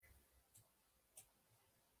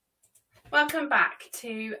Welcome back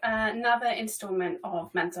to another instalment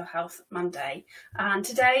of Mental Health Monday. And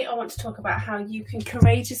today I want to talk about how you can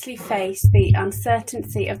courageously face the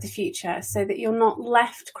uncertainty of the future so that you're not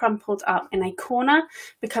left crumpled up in a corner,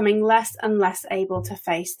 becoming less and less able to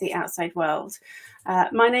face the outside world.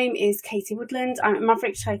 My name is Katie Woodland. I'm a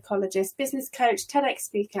maverick psychologist, business coach, TEDx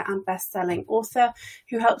speaker and best-selling author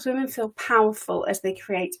who helps women feel powerful as they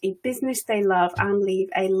create a business they love and leave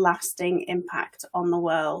a lasting impact on the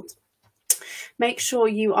world. Make sure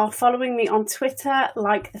you are following me on Twitter,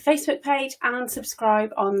 like the Facebook page, and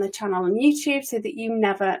subscribe on the channel on YouTube so that you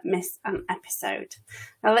never miss an episode.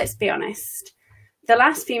 Now, let's be honest. The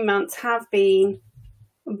last few months have been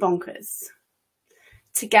bonkers.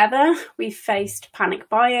 Together, we've faced panic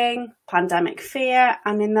buying, pandemic fear,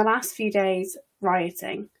 and in the last few days,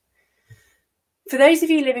 rioting. For those of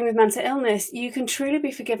you living with mental illness, you can truly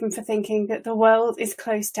be forgiven for thinking that the world is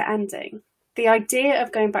close to ending. The idea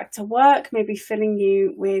of going back to work may be filling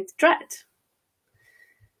you with dread.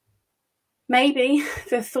 Maybe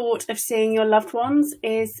the thought of seeing your loved ones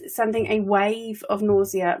is sending a wave of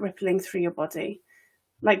nausea rippling through your body.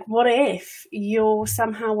 Like, what if you're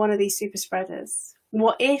somehow one of these super spreaders?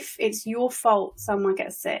 What if it's your fault someone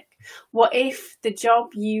gets sick? What if the job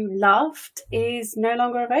you loved is no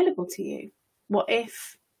longer available to you? What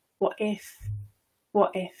if?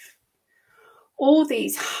 All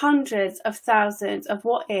these hundreds of thousands of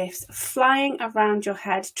what ifs flying around your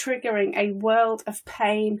head, triggering a world of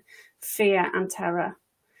pain, fear, and terror.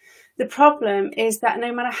 The problem is that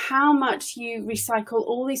no matter how much you recycle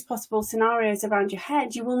all these possible scenarios around your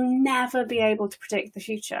head, you will never be able to predict the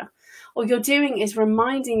future. All you're doing is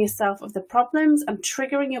reminding yourself of the problems and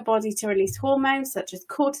triggering your body to release hormones such as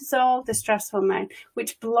cortisol, the stress hormone,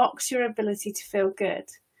 which blocks your ability to feel good.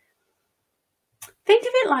 Think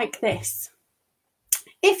of it like this.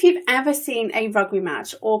 If you've ever seen a rugby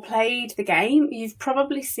match or played the game, you've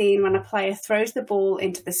probably seen when a player throws the ball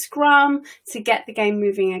into the scrum to get the game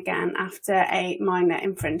moving again after a minor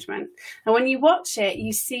infringement. And when you watch it,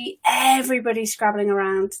 you see everybody scrabbling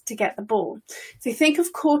around to get the ball. So think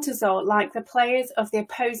of cortisol like the players of the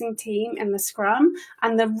opposing team in the scrum,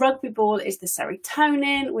 and the rugby ball is the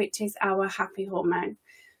serotonin, which is our happy hormone.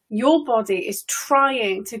 Your body is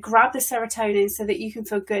trying to grab the serotonin so that you can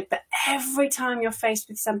feel good, but every time you're faced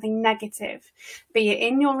with something negative, be it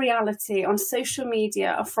in your reality, on social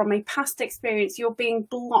media, or from a past experience, you're being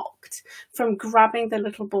blocked from grabbing the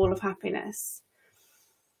little ball of happiness.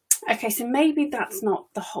 Okay, so maybe that's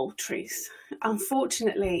not the whole truth.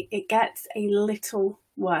 Unfortunately, it gets a little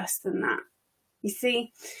worse than that. You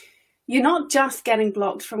see, you're not just getting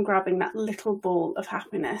blocked from grabbing that little ball of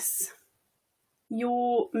happiness.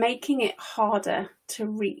 You're making it harder to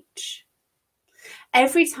reach.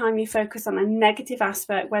 Every time you focus on a negative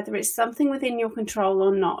aspect, whether it's something within your control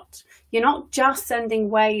or not, you're not just sending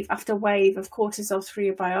wave after wave of cortisol through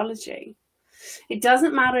your biology. It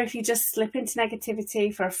doesn't matter if you just slip into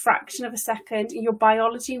negativity for a fraction of a second, your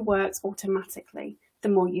biology works automatically. The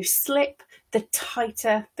more you slip, the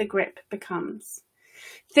tighter the grip becomes.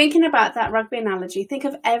 Thinking about that rugby analogy, think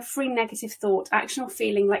of every negative thought, action or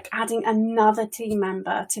feeling like adding another team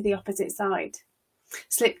member to the opposite side.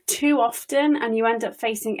 Slip too often and you end up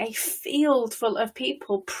facing a field full of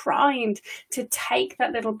people primed to take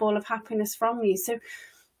that little ball of happiness from you. So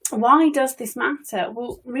why does this matter?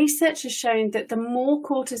 Well, research has shown that the more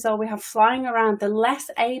cortisol we have flying around, the less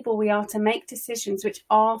able we are to make decisions which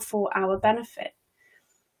are for our benefit.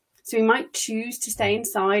 So we might choose to stay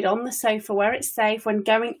inside on the sofa where it's safe when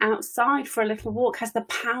going outside for a little walk has the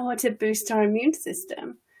power to boost our immune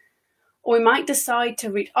system. Or we might decide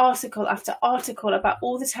to read article after article about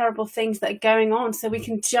all the terrible things that are going on so we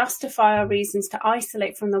can justify our reasons to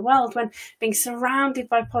isolate from the world when being surrounded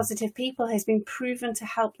by positive people has been proven to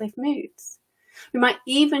help lift moods. We might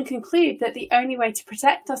even conclude that the only way to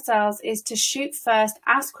protect ourselves is to shoot first,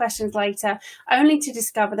 ask questions later, only to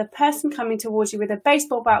discover the person coming towards you with a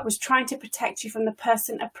baseball bat was trying to protect you from the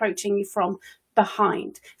person approaching you from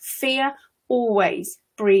behind. Fear always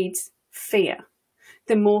breeds fear.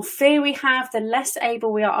 The more fear we have, the less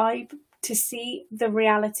able we are to see the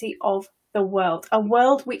reality of the world, a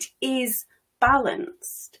world which is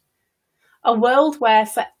balanced. A world where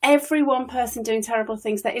for every one person doing terrible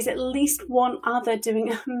things, there is at least one other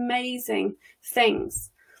doing amazing things.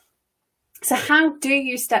 So how do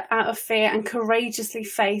you step out of fear and courageously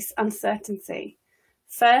face uncertainty?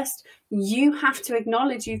 First, you have to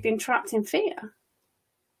acknowledge you've been trapped in fear.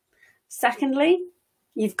 Secondly,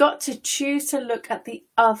 you've got to choose to look at the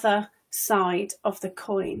other side of the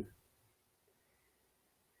coin.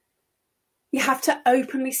 You have to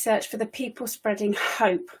openly search for the people spreading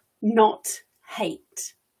hope, not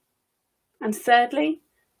hate. And thirdly,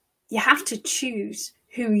 you have to choose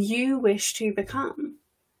who you wish to become.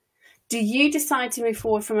 Do you decide to move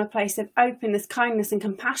forward from a place of openness, kindness, and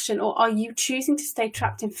compassion, or are you choosing to stay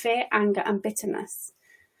trapped in fear, anger, and bitterness?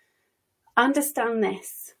 Understand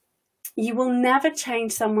this. You will never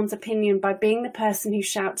change someone's opinion by being the person who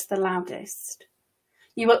shouts the loudest.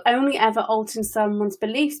 You will only ever alter someone's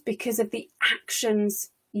beliefs because of the actions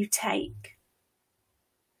you take.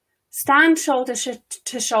 Stand shoulder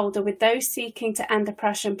to shoulder with those seeking to end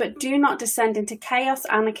oppression, but do not descend into chaos,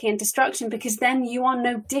 anarchy, and destruction, because then you are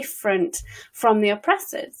no different from the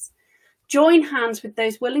oppressors. Join hands with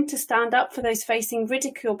those willing to stand up for those facing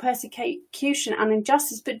ridicule, persecution, and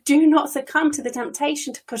injustice, but do not succumb to the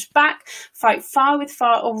temptation to push back, fight fire with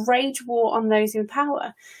fire, or wage war on those in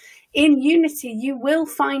power. In unity, you will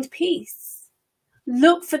find peace.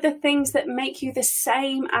 Look for the things that make you the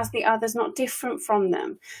same as the others, not different from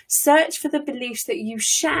them. Search for the beliefs that you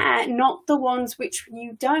share, not the ones which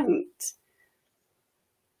you don't.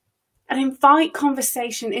 And invite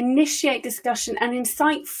conversation, initiate discussion, and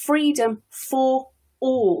incite freedom for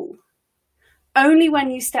all. Only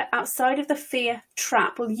when you step outside of the fear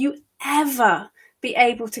trap will you ever be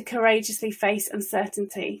able to courageously face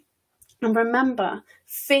uncertainty. And remember,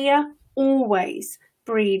 fear always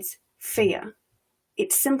breeds fear.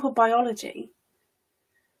 It's simple biology.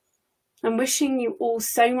 I'm wishing you all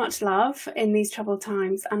so much love in these troubled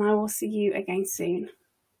times, and I will see you again soon.